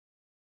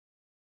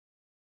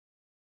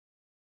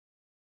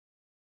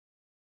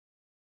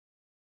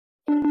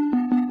Hey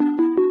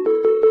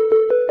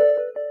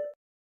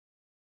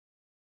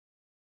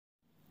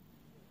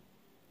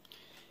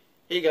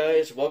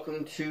guys,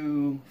 welcome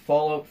to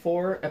Fallout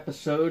 4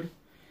 episode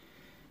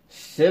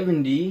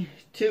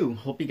 72.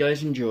 Hope you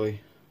guys enjoy.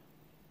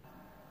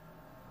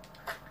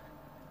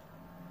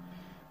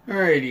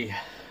 Alrighty,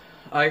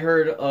 I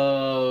heard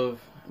of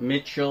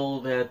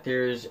Mitchell that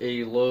there's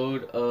a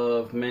load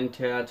of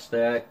mentats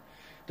that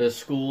the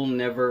school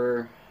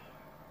never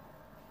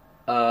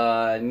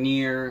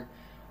near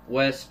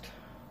West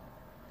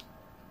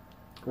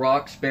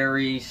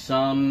Roxbury,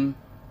 some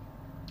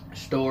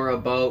store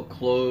about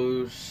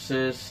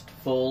closest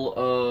full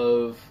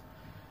of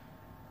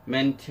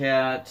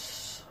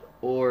mentats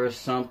or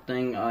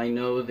something. I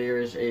know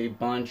there's a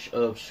bunch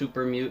of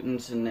super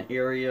mutants in the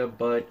area,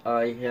 but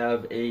I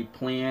have a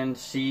plan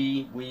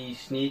C. We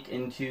sneak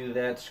into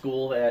that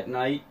school at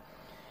night,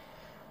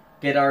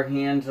 get our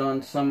hands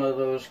on some of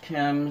those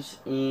chems,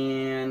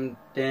 and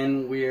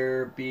then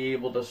we'll be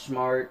able to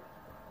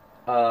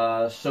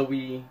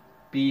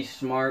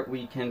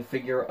we can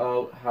figure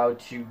out how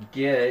to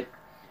get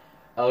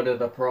out of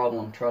the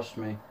problem, trust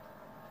me.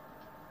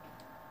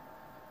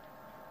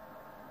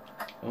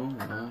 Oh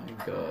my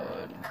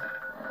god.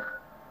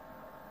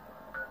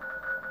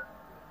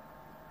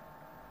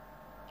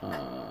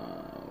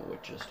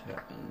 What just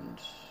happened?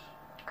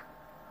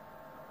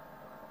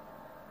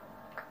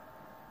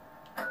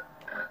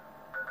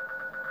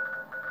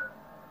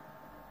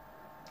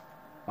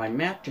 My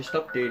map just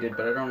updated,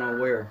 but I don't know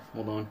where.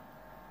 Hold on.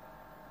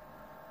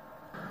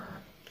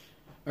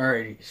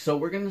 Alrighty, so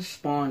we're going to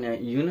spawn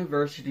at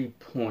University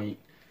Point,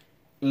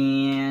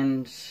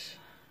 and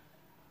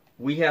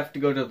we have to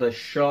go to the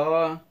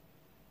Shaw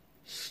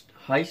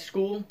High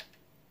School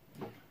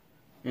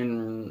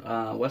in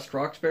West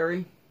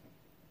Roxbury.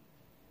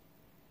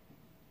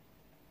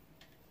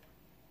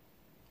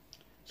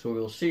 So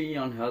we'll see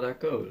on how that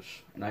goes,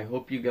 and I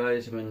hope you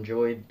guys have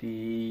enjoyed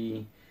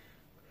the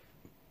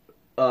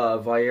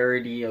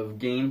variety of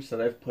games that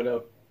I've put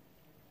out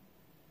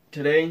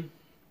today.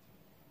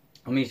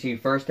 Let me see,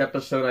 first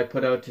episode I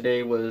put out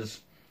today was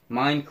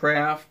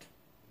Minecraft,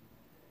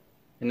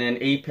 and then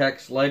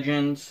Apex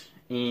Legends,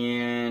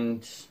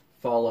 and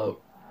Fallout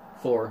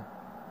 4.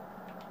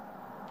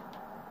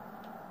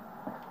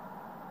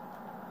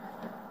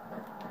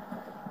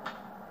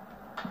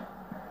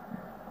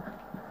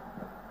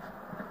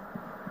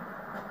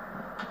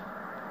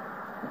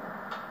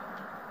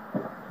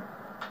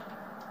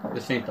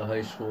 This ain't the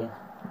high school.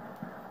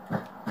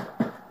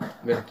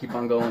 We gotta keep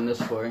on going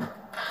this way.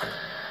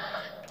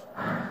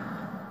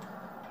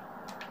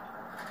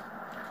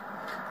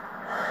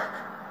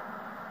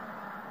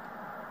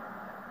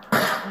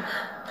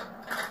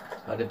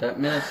 How did that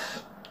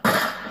miss? What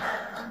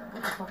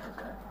the fuck is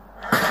that?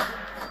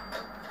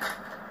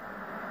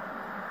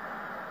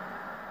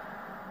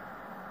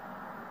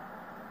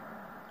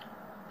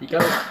 Peek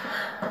out.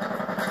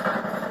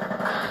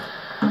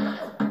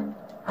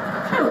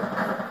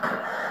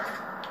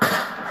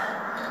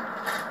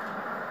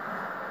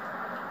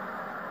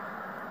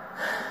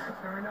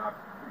 Fair enough.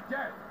 You're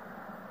dead.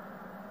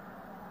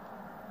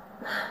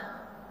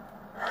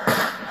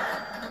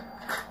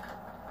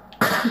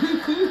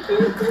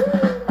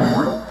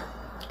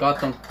 Got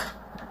them.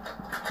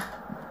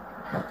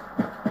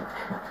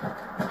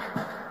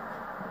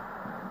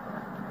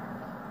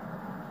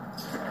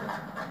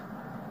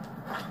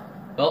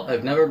 Well,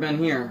 I've never been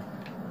here.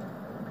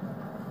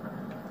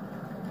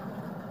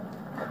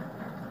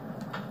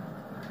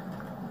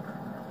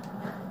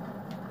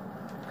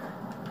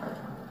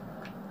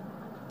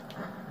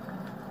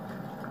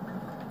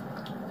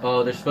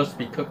 Oh, there's supposed to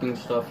be cooking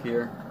stuff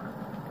here.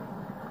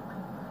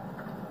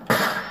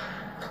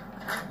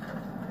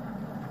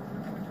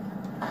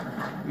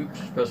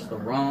 Oops, pressed the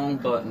wrong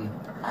button.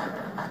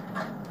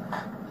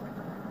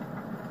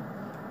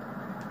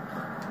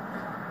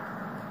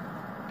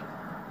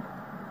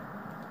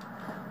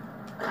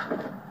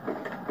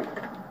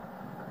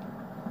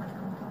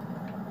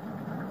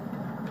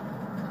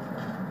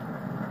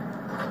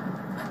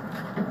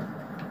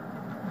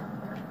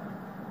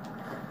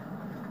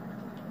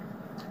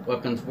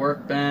 Weapons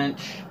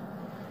workbench.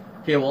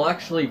 Okay, we'll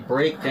actually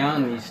break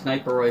down these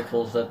sniper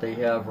rifles that they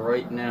have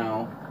right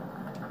now.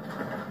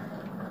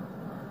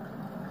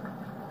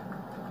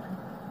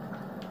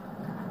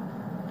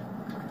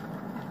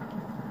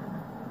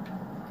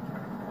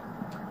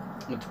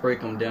 Let's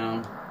break them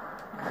down.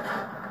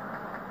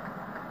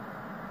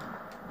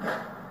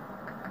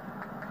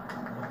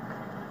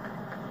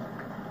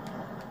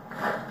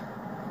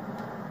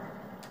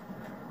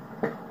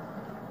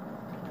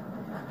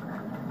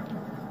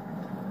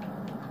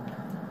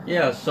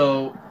 Yeah,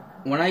 so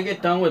when I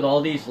get done with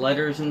all these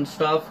letters and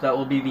stuff, that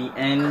will be the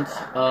end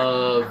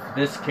of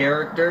this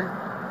character.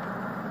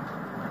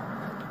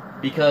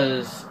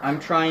 Because I'm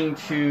trying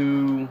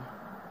to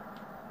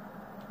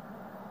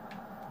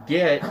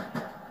get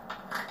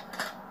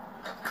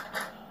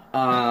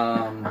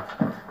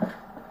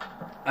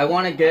I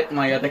want to get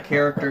my other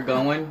character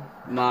going,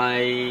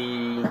 my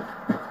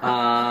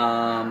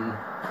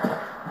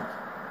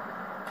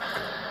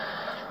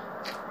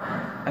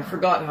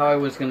forgot how I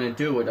was gonna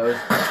do it. I was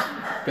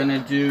gonna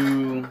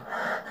do...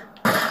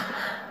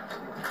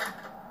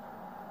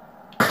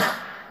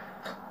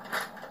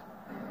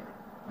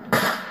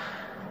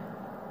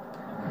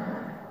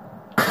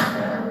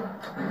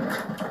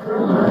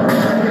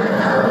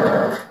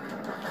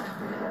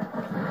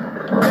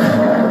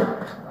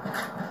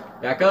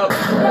 Back up.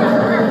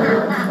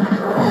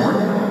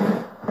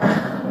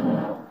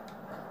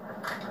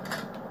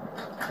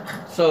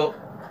 So,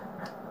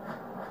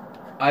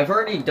 I've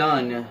already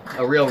done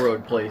a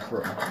railroad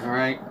playthrough,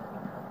 alright?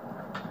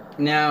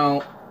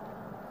 Now,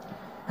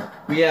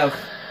 we have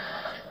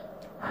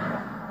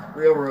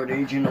railroad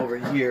agent over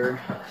here,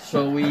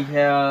 so we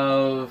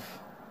have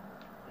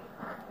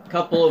a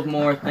couple of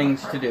more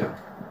things to do.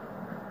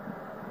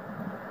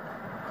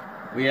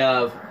 We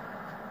have...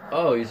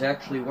 Oh, he's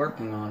actually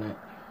working on it.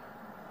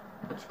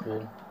 That's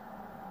cool.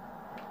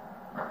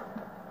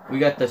 We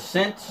got the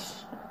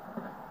scents.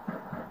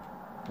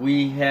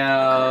 We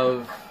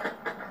have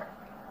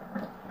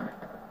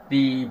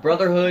the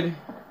Brotherhood.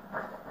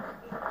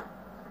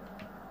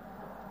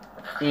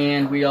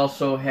 And we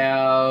also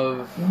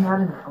have... Being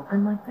out in the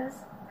open like this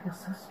feels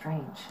so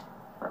strange.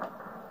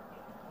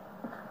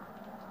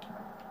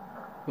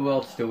 Who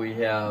else do we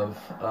have?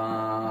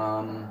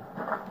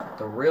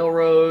 The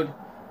Railroad.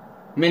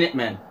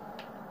 Minutemen.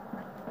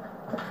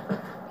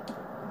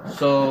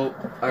 So,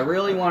 I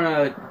really want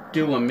to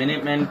do a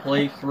Minutemen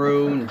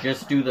playthrough and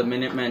just do the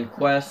Minutemen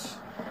quests.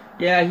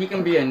 Yeah, he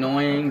can be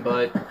annoying,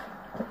 but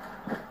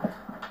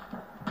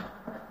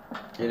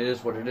it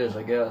is what it is,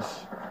 I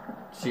guess.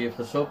 See if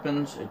this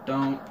opens. It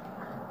don't.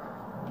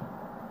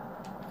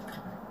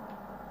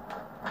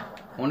 I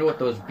wonder what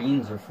those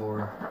beans are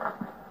for.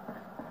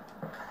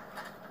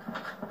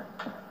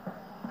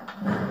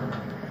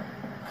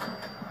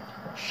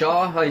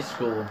 Shaw High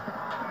School.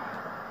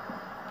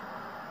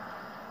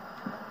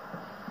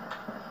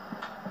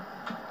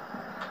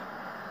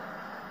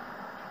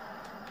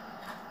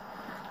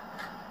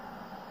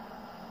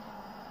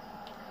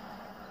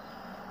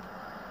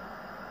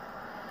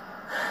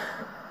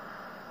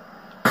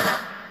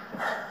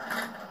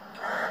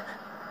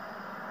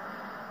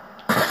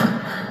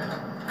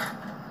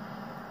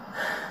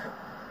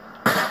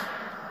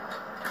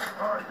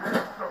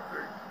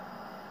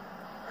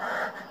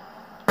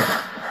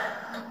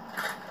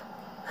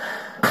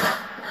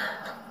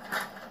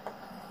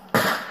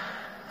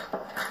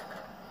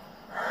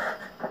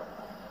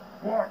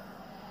 What?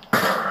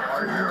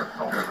 I hear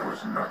there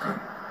was nothing.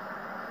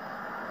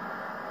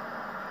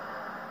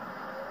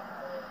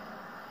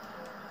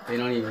 They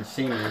don't even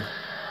see me.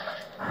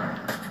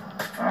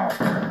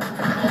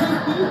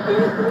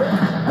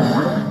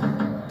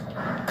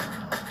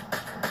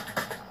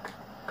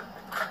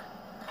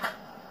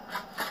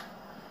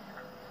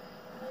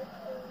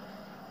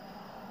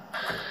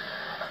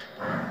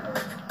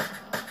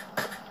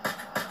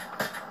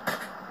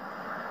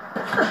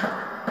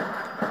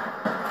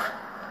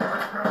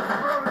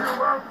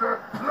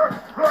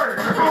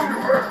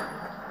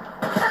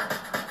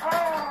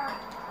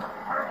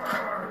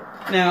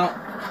 Now,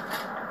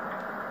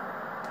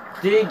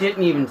 they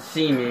didn't even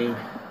see me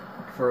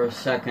for a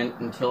second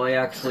until I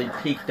actually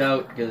peeked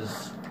out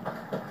because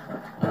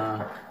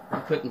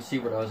I couldn't see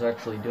what I was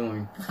actually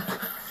doing.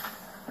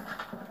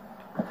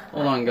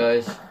 Hold on,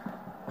 guys.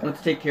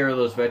 Let's take care of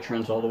those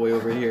veterans all the way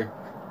over here.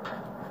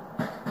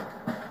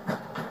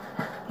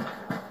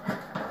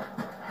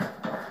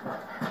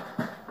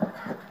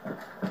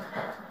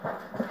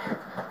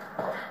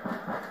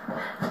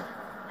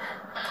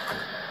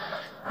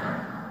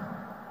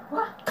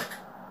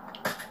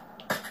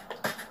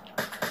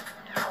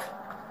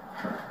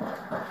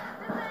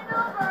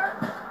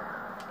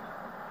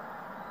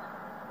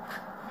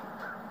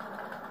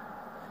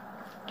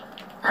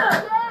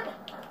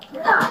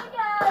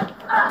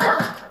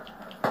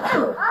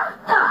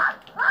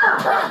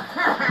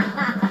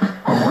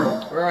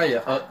 Where are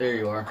you? Oh, there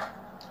you are.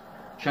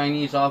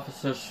 Chinese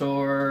officer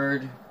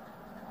sword.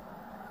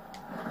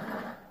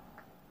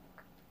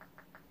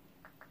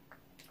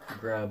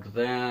 Grab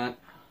that.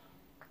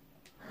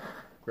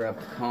 Grab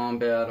the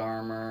combat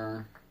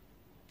armor.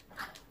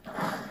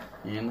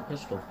 And the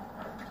pistol.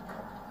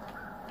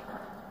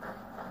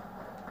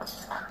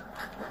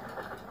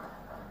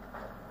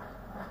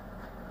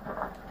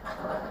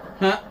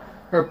 Huh.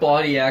 Her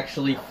body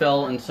actually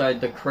fell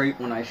inside the crate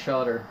when I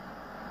shot her.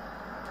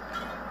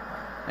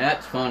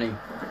 That's funny.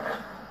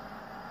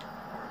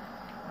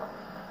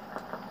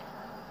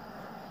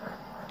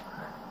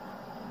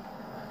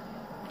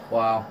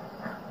 Wow.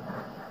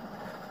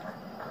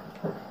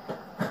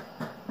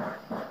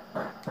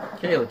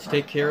 Okay, let's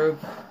take care of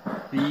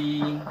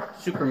the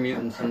super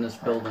mutants in this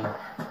building.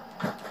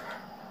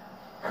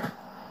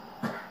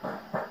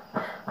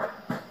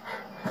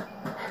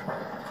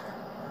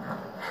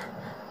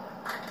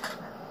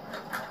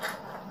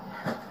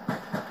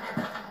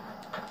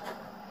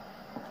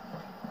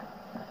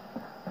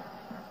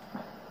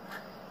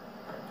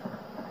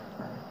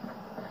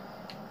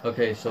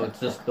 Okay, so it's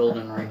this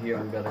building right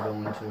here we gotta go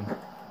into.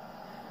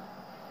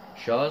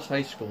 Shaw's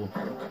High School.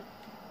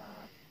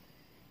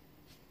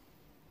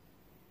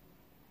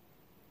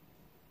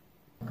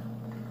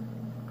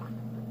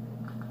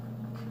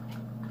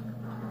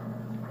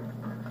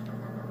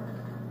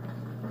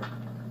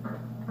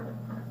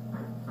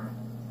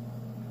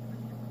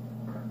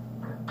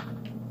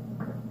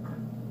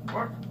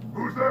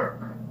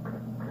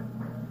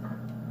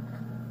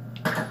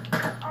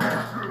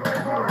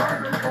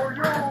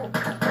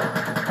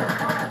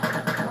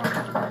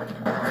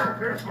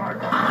 life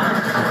like a...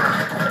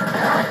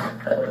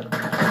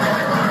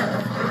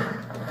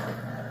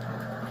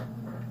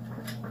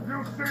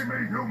 You see me,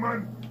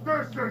 human?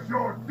 This is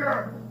your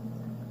death!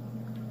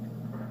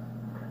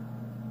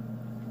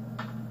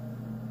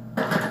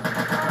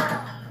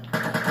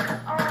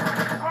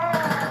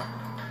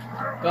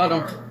 Got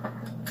him.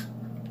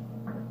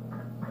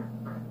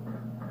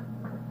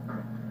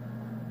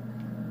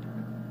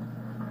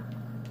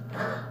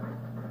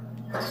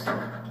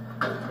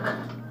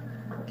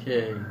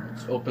 Okay,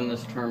 let's open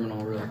this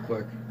terminal real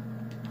quick.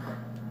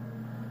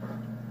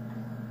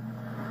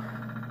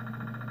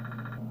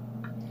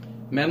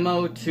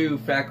 Memo to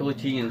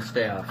faculty and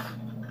staff.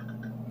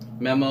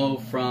 Memo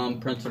from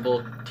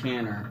Principal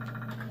Tanner.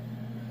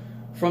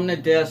 From the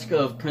desk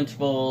of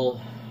Principal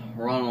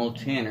Ronald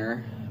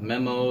Tanner,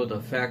 memo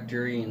the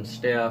faculty and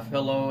staff.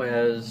 Hello,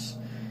 as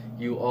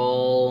you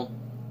all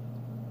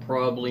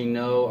probably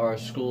know, our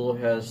school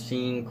has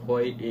seen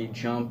quite a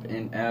jump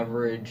in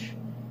average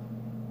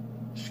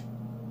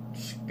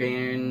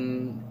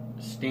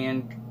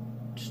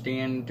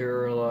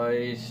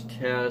standardized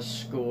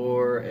test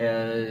score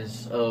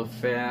as of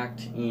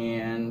fact,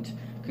 and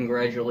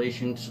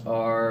congratulations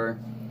are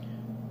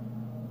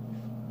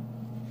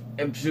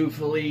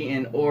absolutely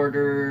in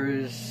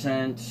order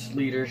since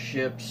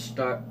leadership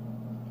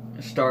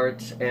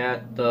starts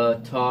at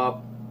the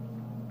top,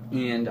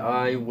 and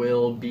I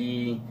will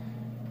be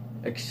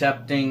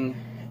accepting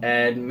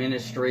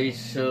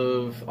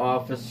Administrative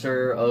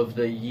Officer of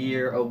the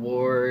Year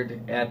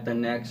award at the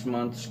next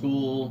month's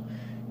school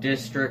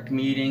district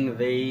meeting.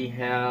 They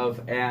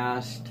have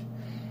asked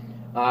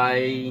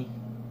I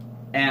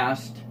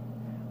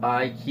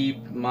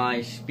keep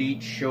my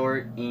speech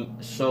short,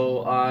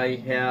 so I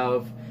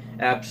have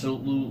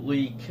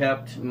absolutely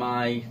kept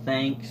my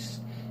thanks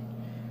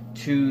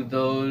to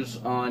those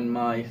on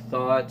my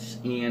thoughts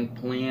and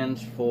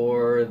plans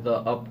for the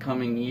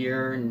upcoming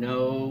year.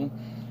 Know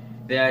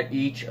that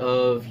each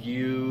of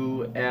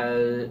you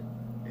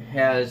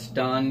has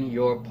done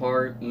your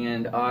part,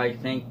 and I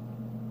thank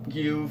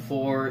you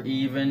for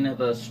even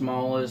the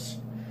smallest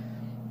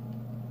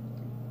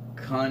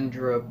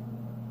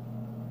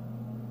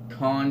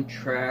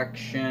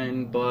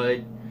contraction,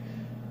 but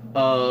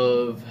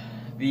of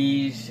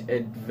these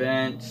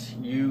events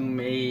you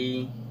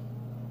may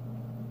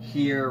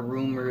hear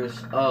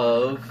rumors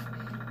of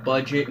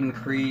budget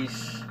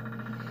increase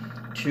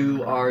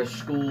to our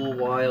school.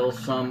 While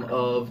some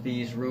of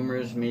these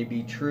rumors may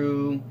be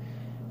true,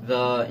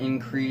 the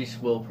increase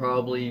will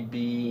probably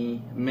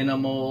be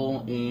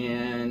minimal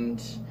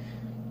and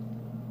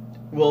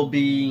will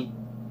be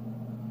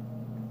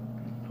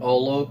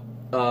all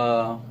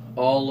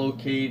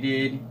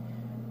located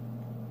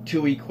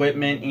to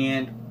equipment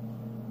and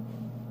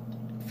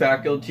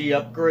faculty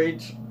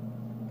upgrades.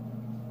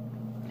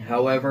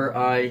 However,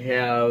 I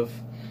have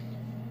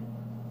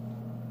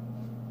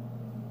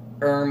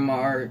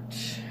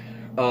earmarked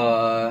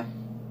a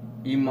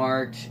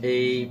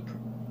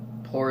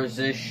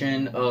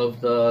portion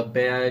of the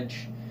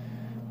badge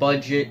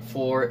budget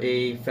for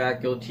a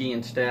faculty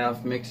and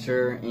staff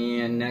mixer,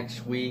 and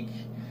next week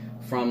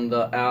from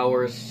the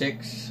hours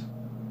 6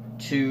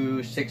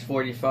 to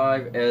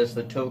 6:45 as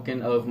the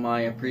token of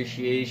my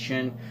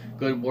appreciation.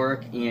 Good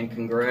work and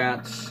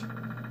congrats.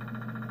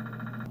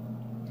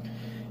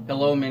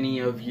 Hello, many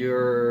of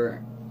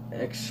your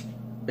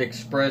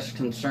expressed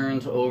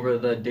concerns over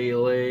the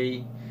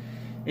delay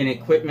in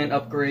equipment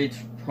upgrades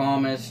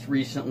promised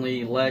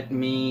recently. Let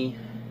me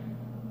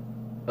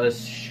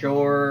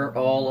assure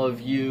all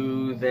of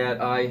you that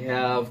I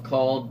have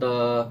called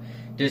the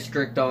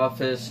district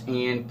office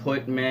and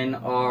top men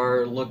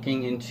are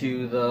looking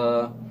into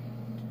the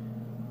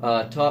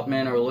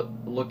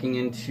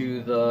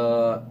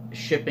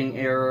shipping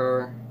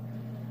error.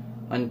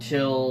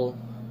 Until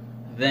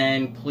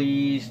then,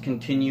 please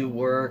continue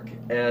work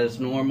as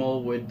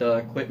normal with the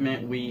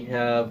equipment we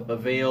have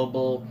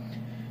available.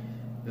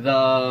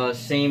 The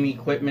same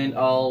equipment,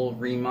 I'll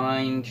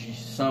remind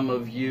some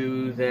of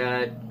you,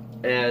 that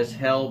has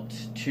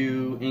helped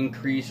to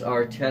increase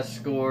our test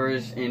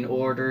scores in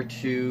order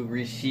to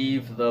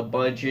receive the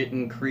budget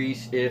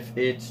increase. If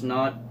it's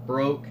not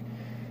broke,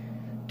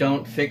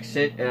 don't fix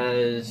it.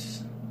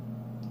 As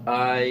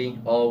I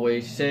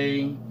always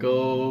say,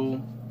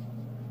 go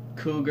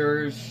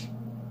Cougars.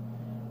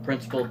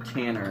 Principal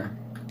Tanner.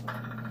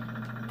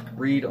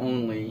 Read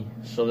only.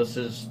 So this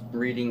is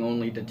reading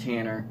only to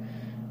Tanner.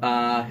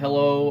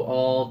 Hello,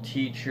 all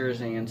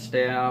teachers and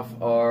staff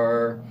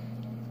are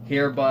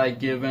hereby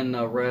given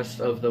the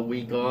rest of the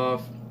week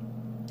off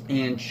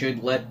and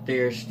should let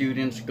their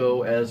students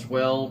go as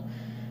well.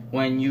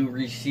 When you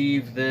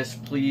receive this,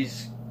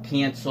 please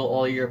cancel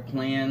all your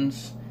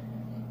plans,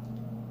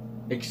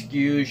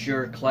 excuse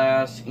your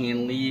class,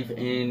 and leave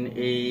in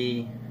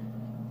a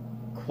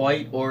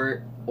quite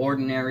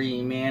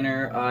ordinary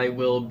manner. I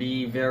will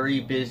be very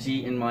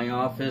busy in my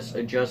office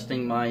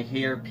adjusting my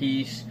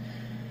hairpiece,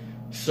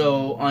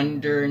 so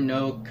under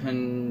no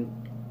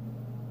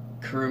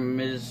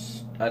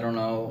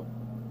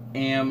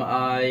am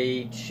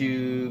I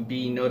to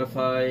be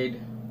notified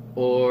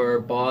or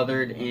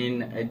bothered.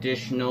 In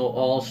addition,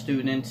 all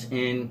students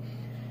in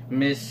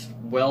Miss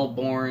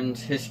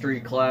Wellborn's history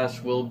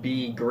class will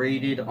be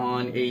graded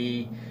on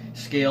a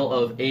scale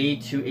of A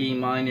to A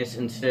minus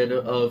instead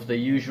of the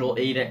usual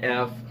A to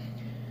F.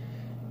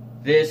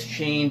 This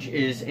change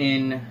is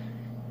in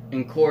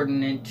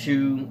accordance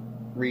to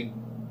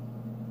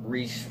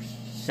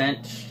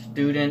recent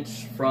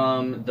students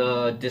from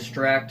the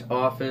district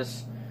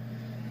office,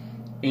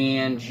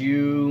 and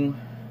you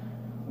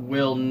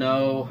will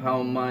know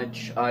how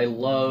much I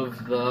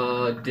love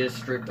the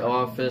district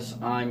office.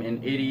 I'm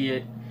an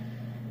idiot.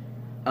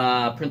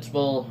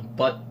 Principal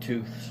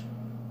Butttooth.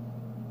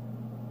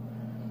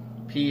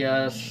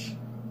 P.S.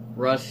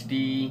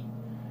 Rusty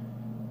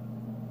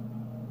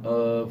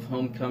of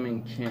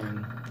Homecoming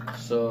King.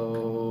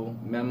 So,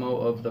 memo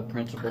of the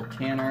Principal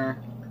Tanner.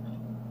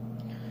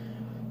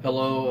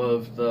 Hello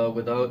of the,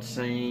 without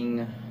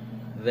saying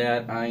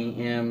that, I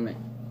am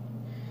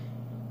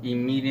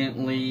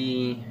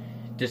immediately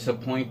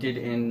disappointed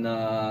in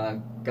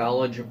the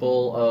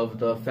knowledgeable of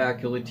the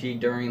faculty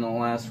during the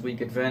last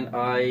week event.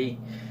 I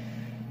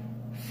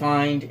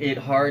find it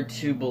hard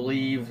to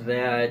believe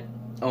that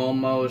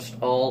almost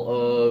all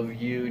of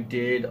you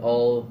did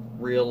all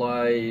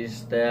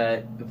realize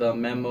that the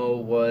memo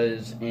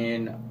was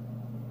in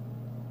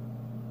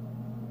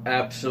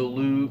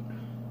absolute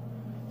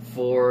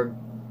forgery.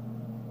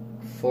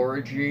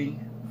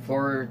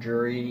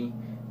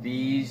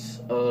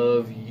 These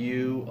of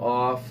you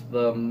off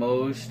the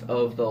most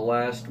of the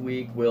last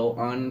week will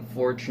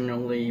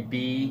unfortunately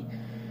be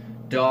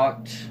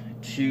docked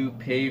to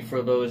pay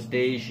for those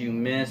days you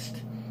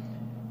missed.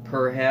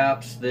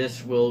 Perhaps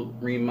this will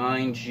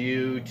remind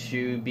you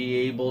to be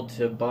able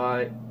to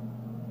buy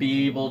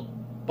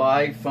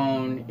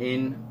phone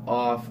in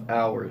off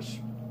hours.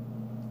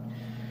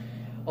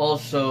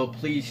 Also,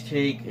 please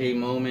take a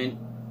moment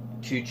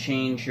to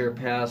change your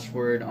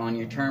password on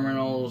your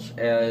terminals,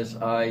 as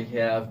I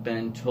have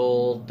been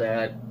told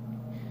that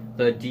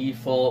the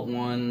default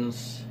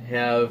ones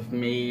have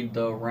made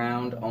the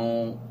round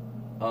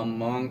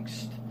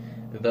amongst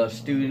the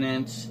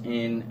students.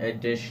 In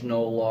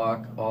additional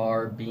lock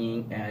are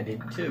being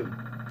added too.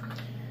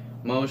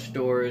 Most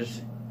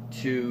doors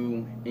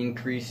to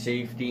increase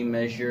safety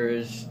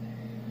measures.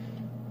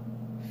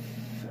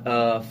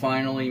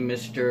 Finally,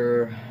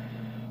 Mr.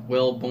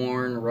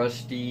 Wellborn,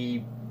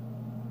 Rusty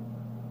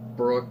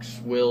Brooks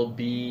will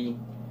be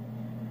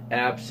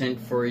absent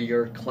for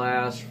your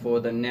class for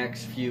the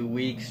next few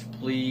weeks.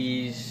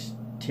 Please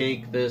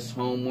take this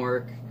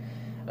homework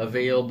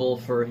available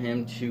for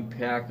him to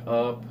pack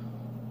up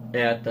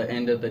at the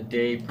end of the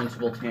day.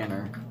 Principal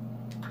Tanner.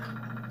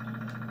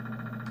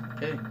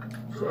 Okay.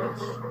 Go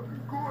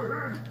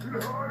ahead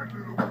and hide,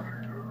 little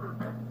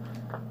finger.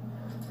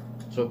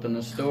 Let's open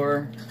this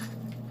door.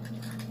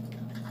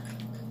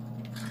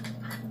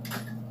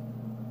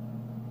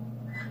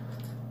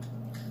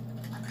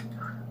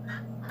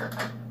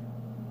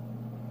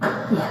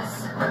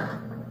 Yes.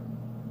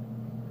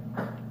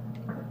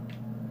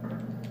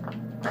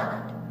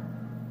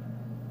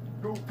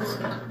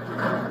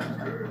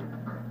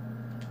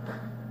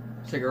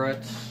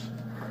 Cigarettes.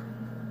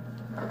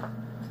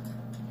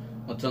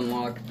 Let's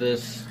unlock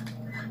this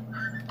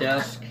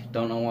desk.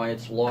 Don't know why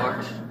it's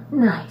locked.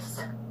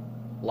 Nice.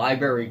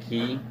 Library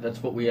key.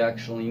 That's what we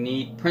actually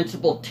need.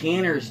 Principal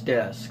Tanner's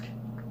desk.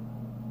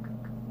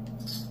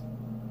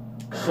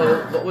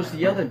 So, what was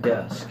the other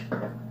desk?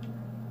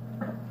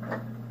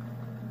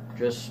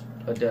 Just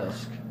a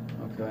desk.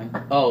 Okay.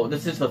 Oh,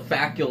 this is the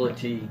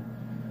faculty.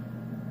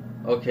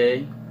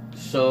 Okay.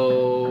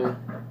 So,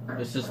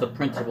 this is the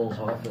principal's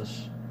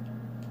office.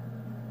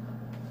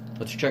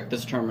 Let's check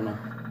this terminal.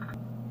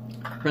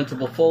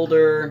 Principal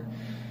folder.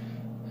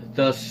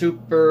 The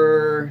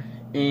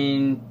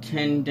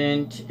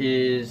superintendent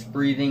is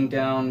breathing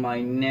down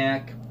my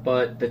neck,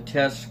 but the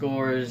test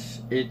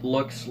scores, it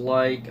looks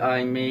like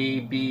I may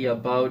be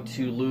about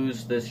to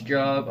lose this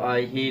job.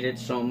 I hate it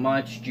so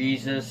much.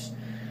 Jesus.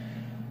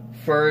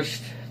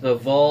 First, the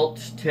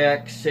vault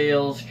tech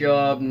sales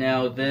job.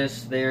 Now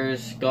this.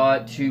 There's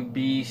got to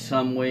be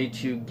some way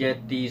to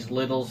get these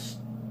little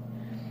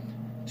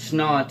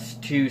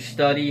snots to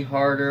study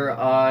harder.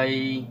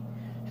 I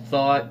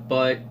thought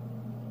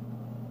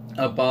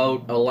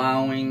about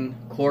allowing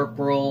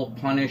corporal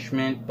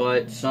punishment,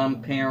 but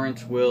some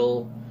parents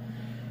will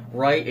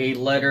write a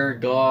letter.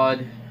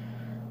 God,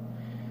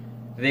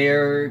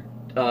 they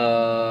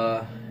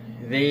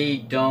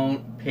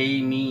don't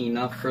pay me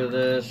enough for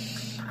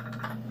this.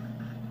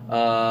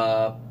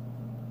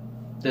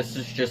 This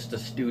is just a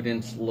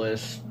student's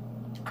list.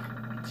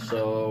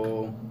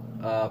 So,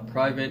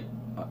 private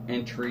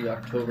entry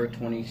October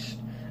 20th.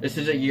 This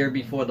is a year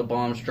before the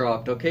bombs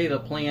dropped. Okay, the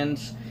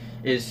plans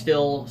is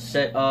still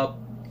set up.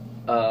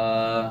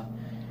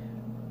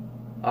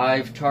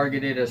 I've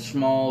targeted a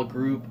small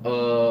group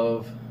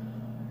of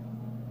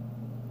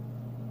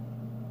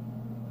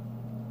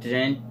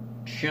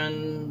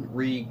detention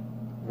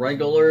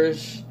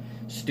regulars,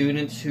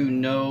 students who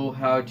know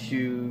how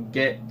to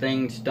get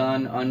things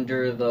done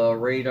under the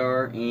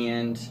radar,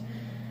 and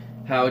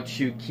how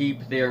to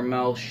keep their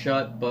mouth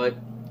shut, but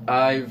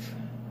I've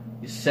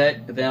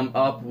set them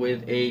up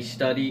with a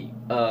steady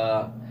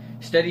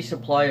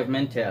supply of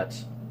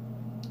mentats,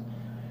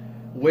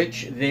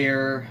 which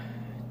they're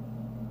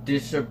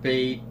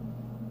dissipate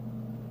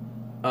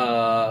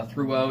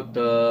throughout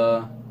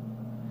the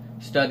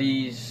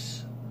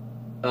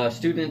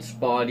student's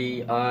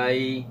body.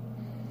 I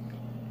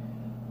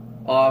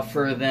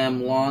offer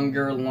them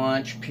longer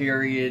launch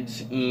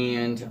periods,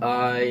 and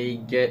I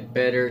get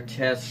better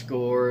test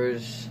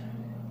scores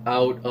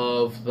out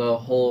of the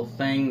whole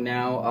thing.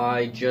 Now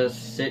I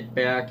just sit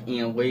back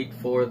and wait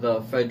for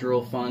the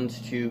federal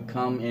funds to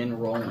come in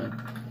rolling.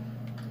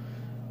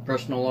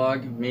 Personal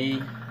log,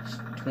 May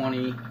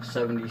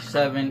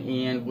 2077,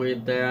 and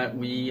with that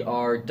we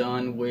are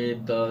done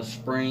with the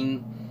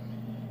spring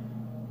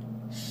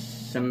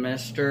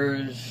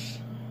semesters,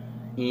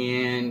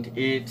 and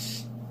it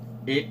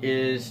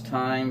is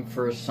time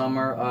for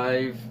summer.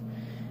 I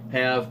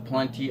have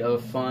plenty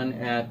of fun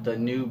at the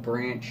new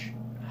branch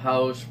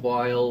house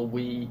while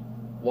the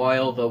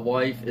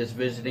wife is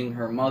visiting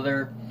her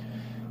mother.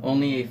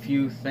 Only a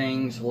few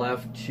things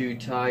left to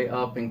tie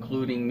up,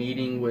 including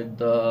meeting with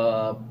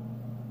the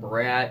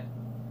brat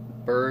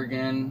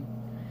Bergen,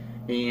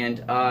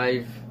 and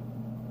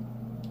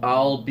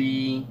I'll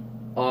be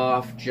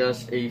off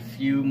just a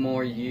few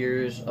more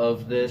years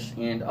of this,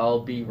 and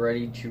I'll be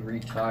ready to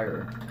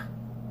retire.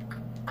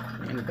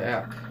 And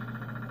back.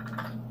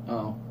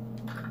 Oh.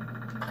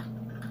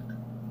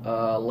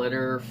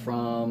 Letter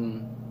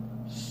from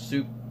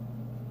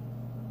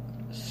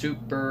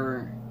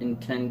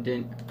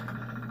Superintendent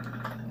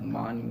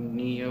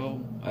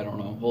Monio. I don't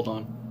know. Hold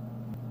on.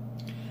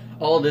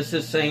 All this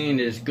is saying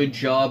is good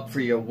job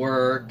for your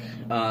work.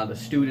 The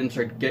students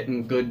are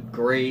getting good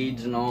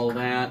grades and all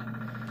that.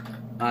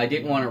 I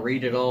didn't want to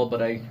read it all,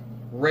 but I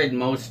read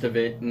most of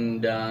it,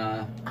 and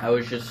I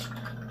was just...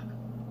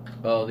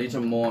 Oh, these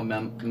are more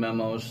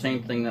memos.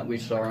 Same thing that we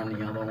saw on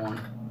the other one.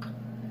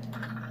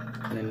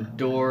 And then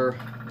door,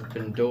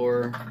 open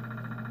door.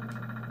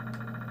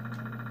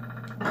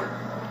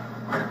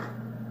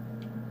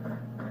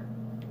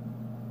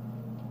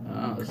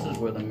 This is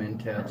where the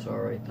mentats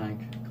are, I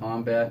think.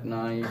 Combat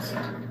knives.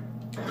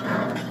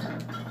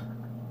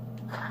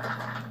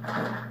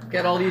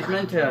 Get all these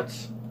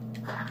mentats.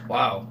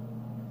 Wow.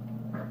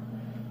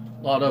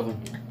 A lot of them.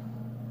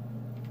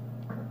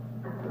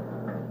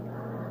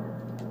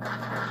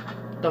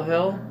 What the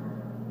hell?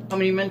 How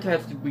many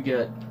mentats did we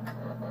get?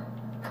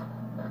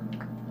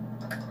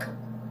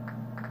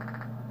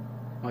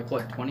 Like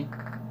what, 20?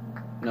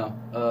 No,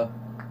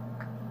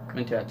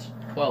 mentats.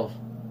 12.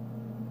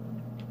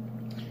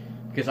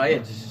 Because I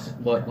had,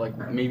 what, like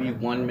maybe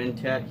one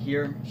mentat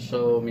here,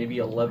 so maybe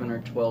 11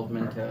 or 12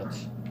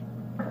 mentats.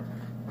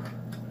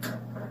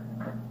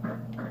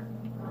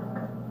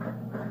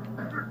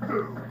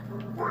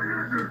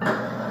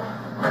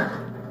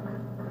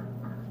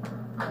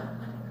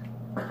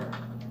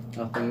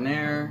 Nothing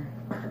there.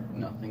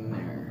 Nothing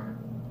there.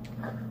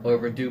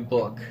 Overdue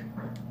book.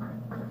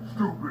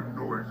 Stupid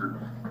noises.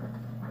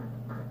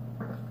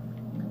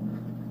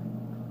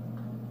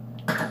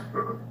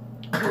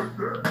 What's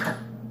that?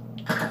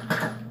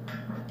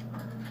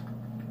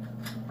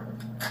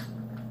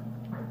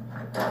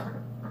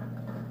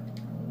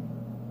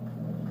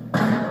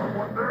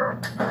 Someone there?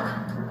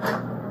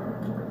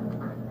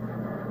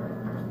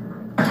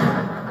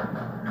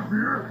 You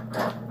hear?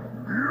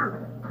 You hear?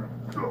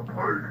 Stop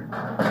hiding.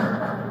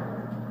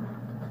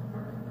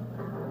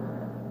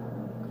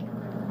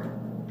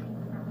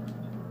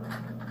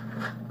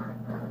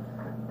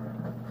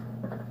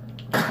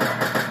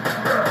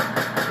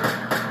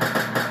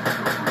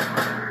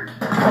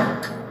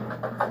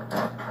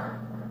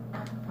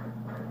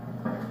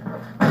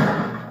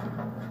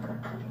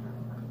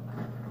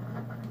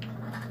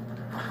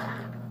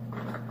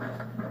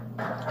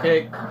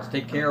 Okay, let's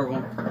take care of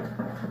them.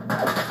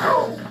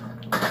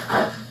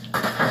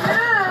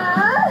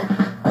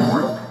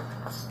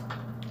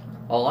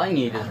 All I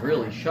need is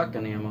really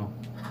shotgun ammo.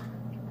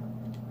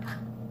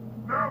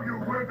 Now you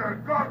win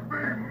and got me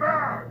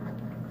mad!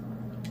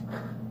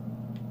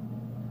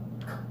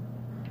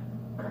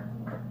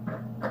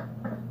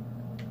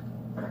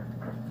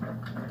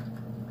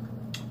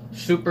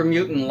 Super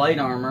mutant light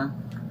armor.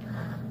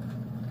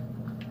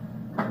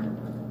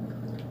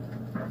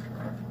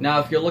 Now,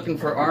 if you're looking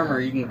for armor,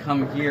 you can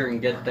come here and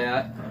get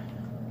that.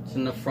 It's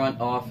in the front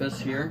office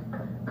here,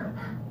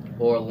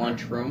 or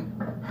lunchroom.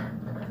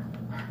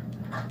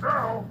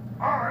 Now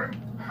I'm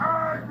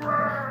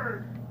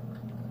angry!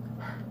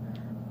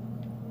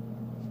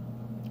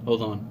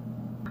 Hold on.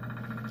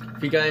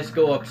 If you guys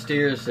go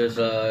upstairs, there's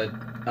a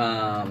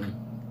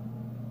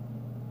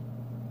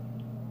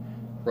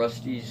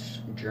Rusty's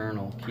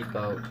journal. Keep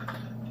out.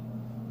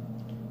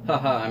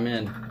 Haha, I'm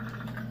in.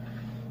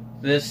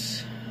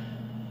 This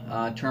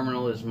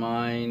terminal is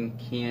mine.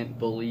 Can't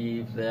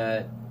believe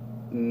that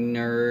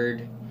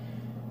nerd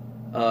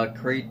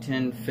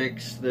Creighton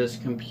fixed this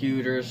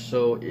computer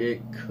so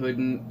it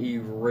couldn't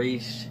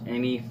erase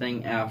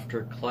anything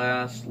after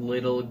class.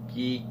 Little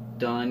geek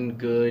done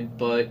good,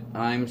 but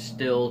I'm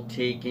still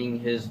taking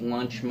his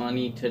lunch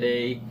money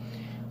today.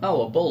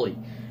 Oh, a bully.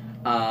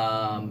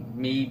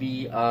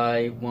 Maybe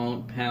I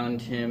won't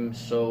pound him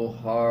so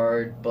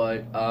hard,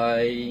 but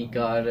I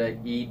gotta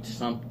eat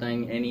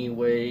something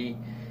anyway.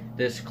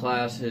 This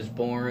class is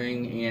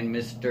boring, and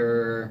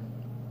Mr.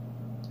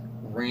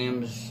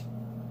 Ramizer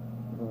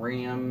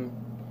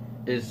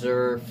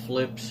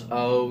flips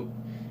out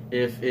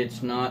if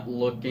it's not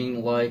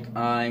looking like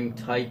I'm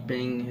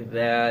typing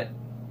that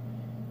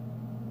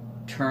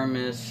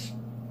terminus.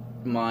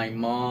 My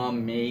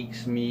mom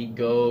makes me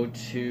go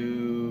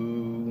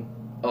to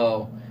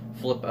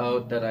flip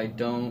out that I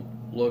don't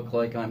look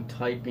like I'm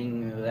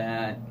typing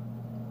that.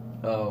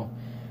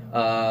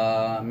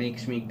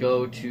 Makes me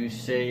go to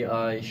say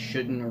I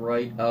shouldn't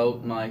write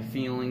out my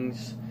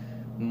feelings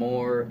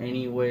more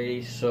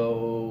anyway,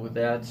 so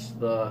that's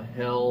the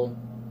hell.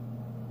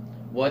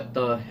 What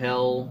the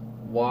hell?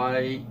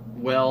 Why?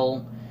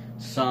 Well,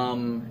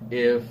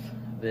 if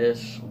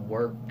this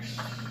works.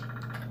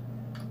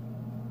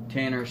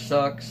 Tanner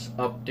sucks.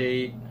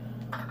 Update.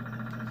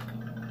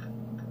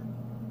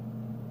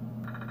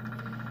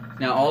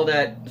 Now, all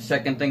that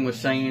second thing was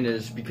saying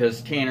is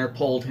because Tanner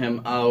pulled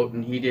him out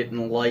and he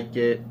didn't like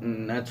it,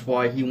 and that's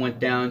why he went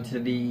down to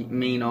the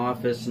main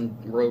office and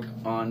wrote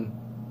on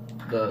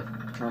the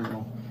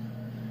terminal.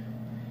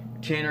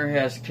 Tanner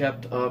has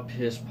kept up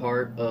his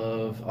part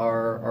of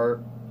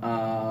our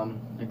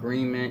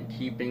agreement,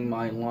 keeping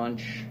my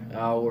lunch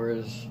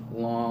hours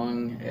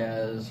long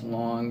as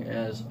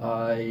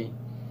I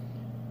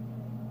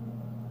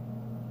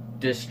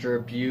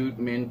distribute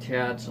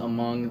Mentats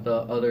among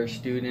the other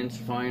students.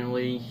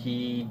 Finally,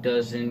 he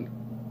doesn't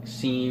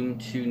seem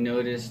to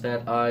notice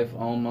that I've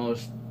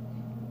almost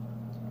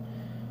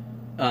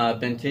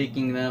been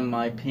taking them.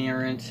 My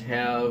parents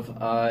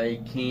have. I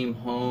came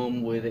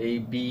home with a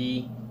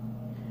B+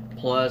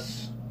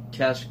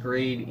 test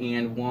grade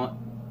and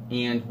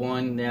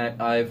one that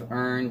I've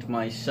earned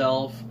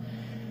myself.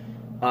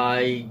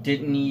 I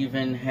didn't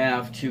even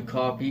have to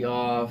copy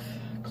off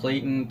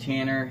Clayton.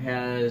 Tanner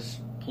has.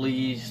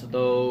 Please,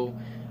 though,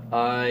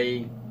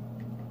 I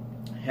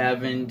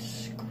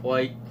haven't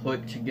quite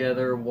put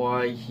together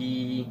why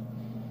he'd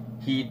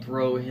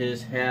throw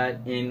his hat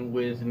in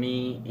with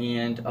me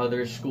and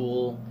other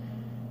school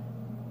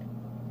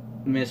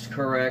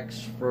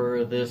miscorrects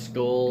for this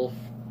goal,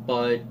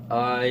 but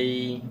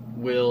I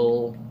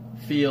will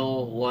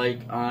feel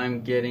like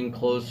I'm getting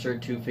closer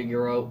to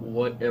figure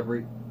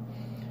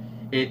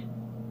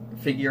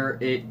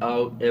it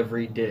out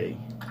every day.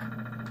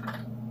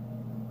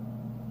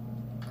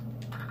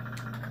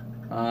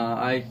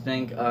 I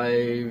think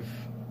I've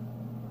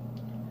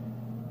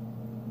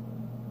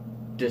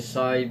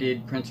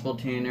decided Principal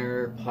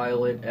Tanner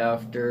pilot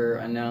after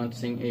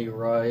announcing a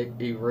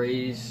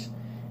raise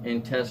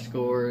in test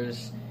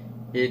scores.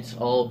 It's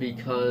all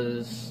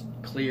because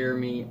clear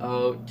me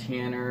out.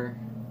 Tanner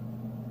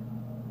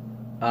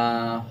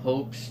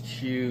hopes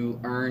to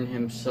earn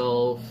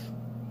himself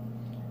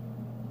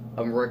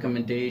a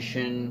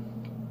recommendation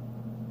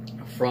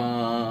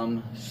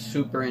from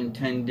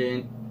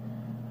Superintendent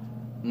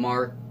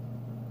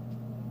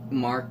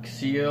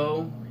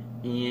Marxio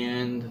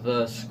and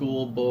the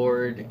school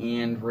board,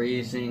 and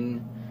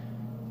raising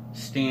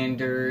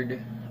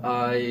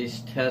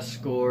standardized test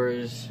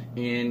scores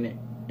in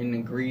an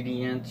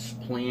ingredients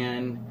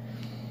plan.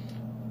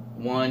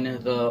 One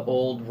the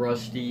old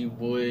Rusty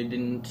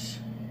wouldn't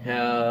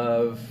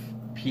have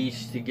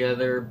pieced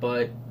together,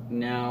 but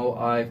now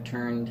I've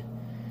turned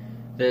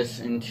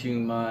this into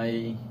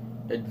my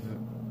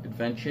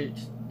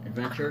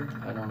adventure.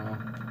 I don't know.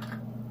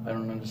 I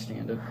don't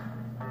understand it.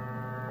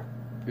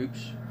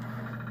 Oops.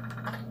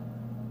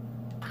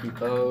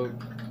 Keep out.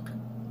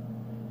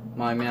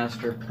 My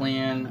master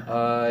plan.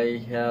 I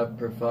have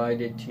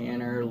provided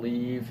Tanner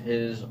leave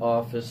his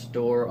office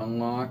door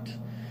unlocked.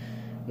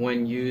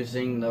 When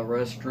using the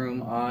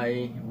restroom,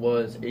 I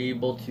was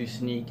able to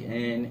sneak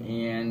in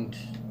and,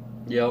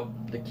 yep,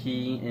 the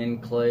key in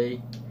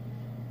Clay.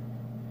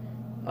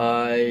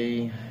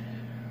 I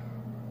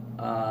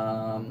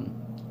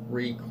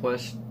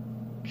requested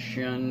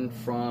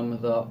from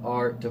the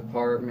art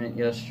department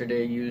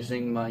yesterday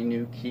using my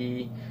new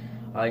key.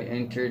 I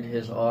entered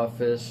his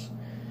office,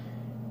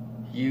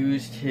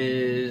 used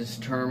his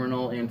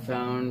terminal, and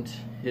found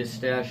his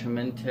stash of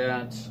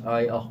Mentats.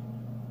 I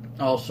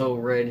also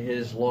read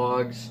his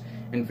logs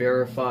and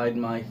verified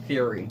my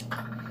theory.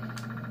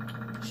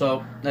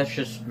 So that's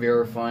just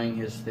verifying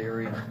his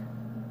theory.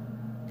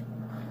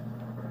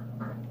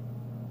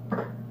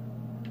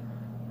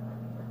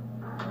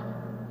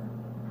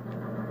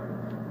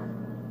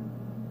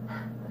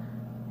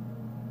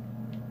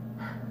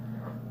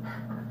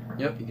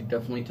 Yep, you could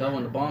definitely tell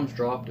when the bombs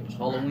dropped. It was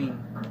Halloween.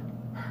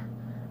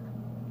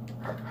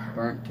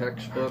 Burnt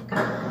textbook.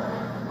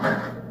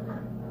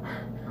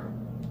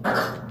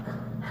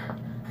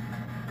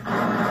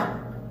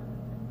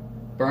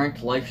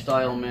 Burnt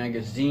lifestyle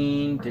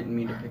magazine. Didn't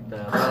mean to pick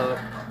that up.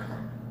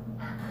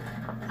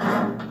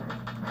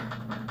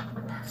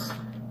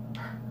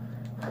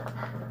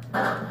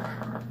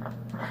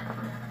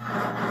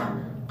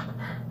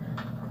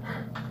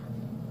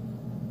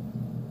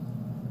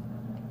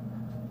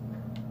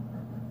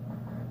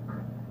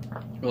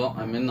 Well,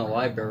 I'm in the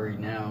library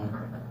now.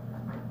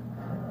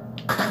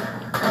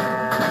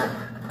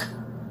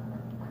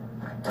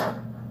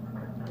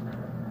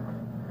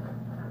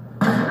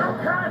 You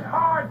can't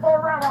hide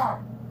forever!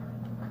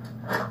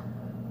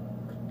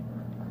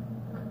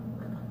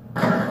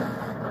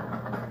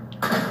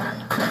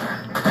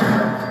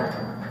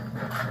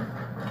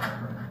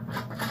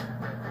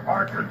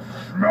 I can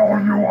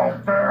smell you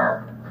out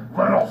there,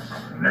 little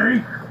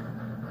sneak!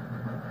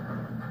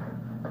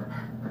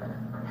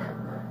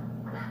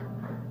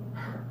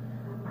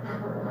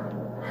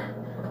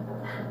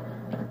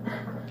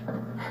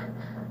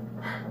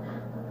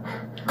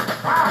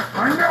 Ah,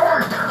 I knew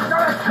it!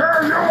 Gonna tear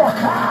you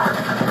apart!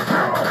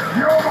 You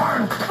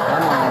human!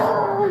 Come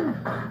on.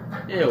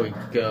 There we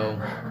go.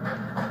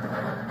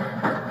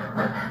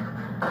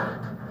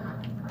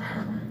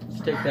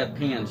 Let's take that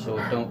pan so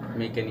it don't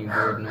make any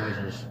weird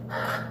noises.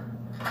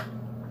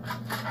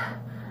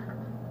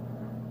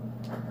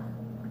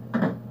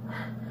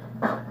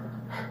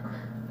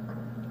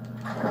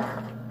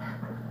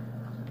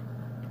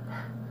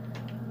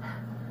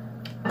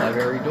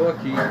 Library door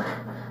key.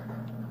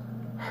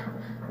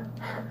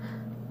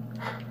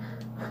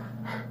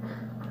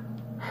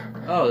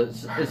 Oh,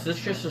 is this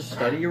just a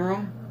study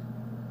room?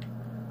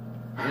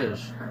 It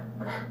is.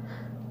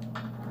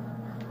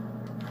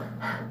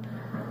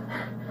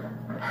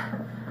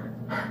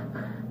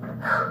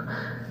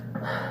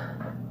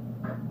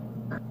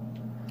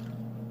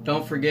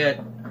 Don't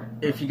forget,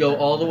 if you go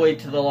all the way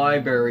to the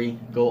library,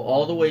 go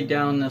all the way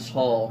down this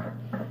hall,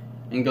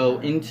 and go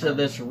into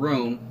this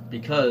room,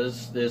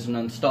 because there's an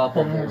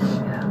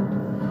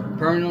Unstoppables.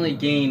 Permanently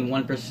gain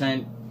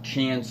 1%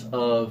 chance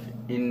of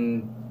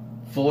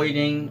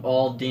voiding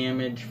all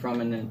damage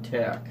from an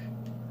attack.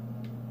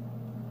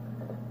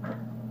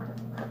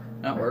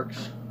 That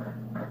works.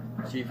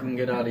 See if we can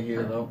get out of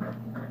here, though.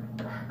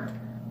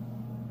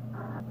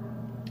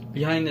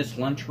 Behind this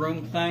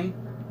lunchroom thing,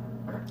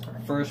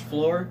 first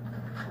floor.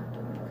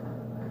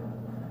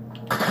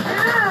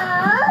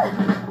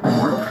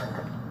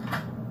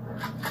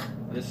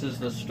 This is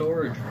the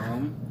storage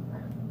room.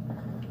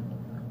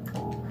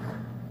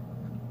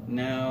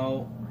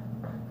 Now,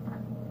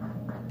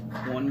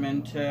 one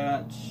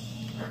mentats.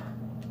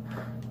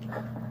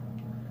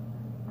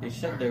 They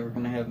said they were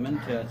going to have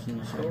mentats in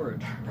the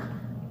storage.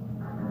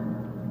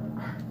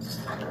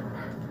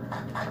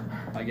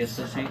 I guess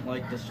this ain't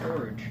like the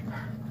storage.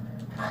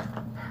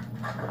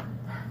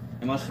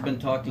 I must have been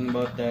talking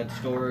about that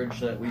storage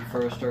that we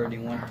first already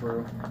went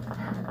through.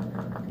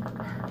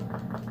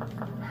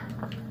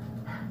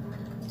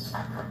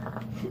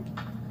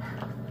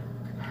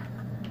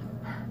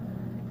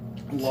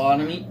 A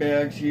lot of meat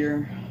bags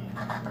here.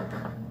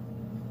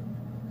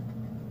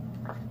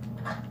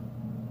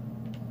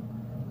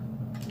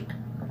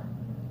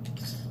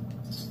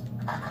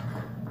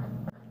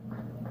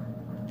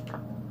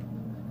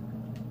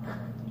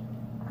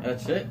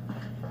 That's it.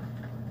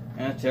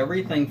 That's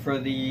everything for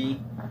the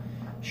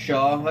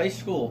Shaw High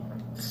School.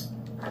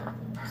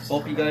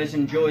 Hope you guys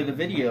enjoy the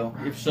video.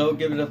 If so,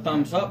 give it a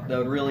thumbs up. That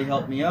would really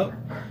help me out.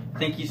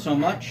 Thank you so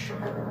much.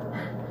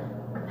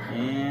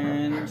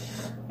 And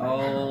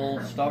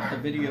I'll stop the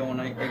video when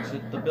I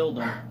exit the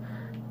building.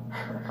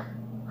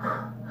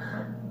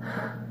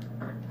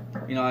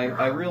 You know,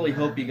 I really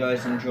hope you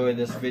guys enjoy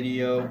this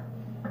video.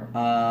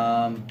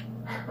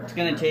 It's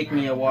going to take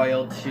me a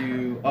while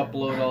to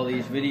upload all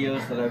these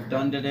videos that I've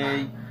done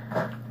today.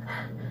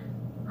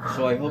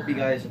 So I hope you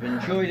guys have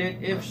enjoyed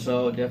it. If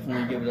so,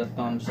 definitely give it a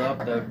thumbs up.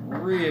 That would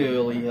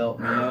really help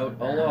me out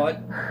a lot.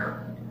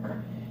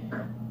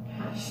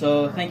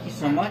 So thank you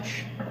so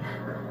much.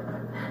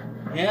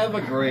 Have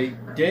a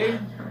great day.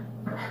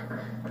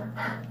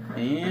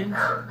 And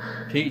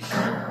peace.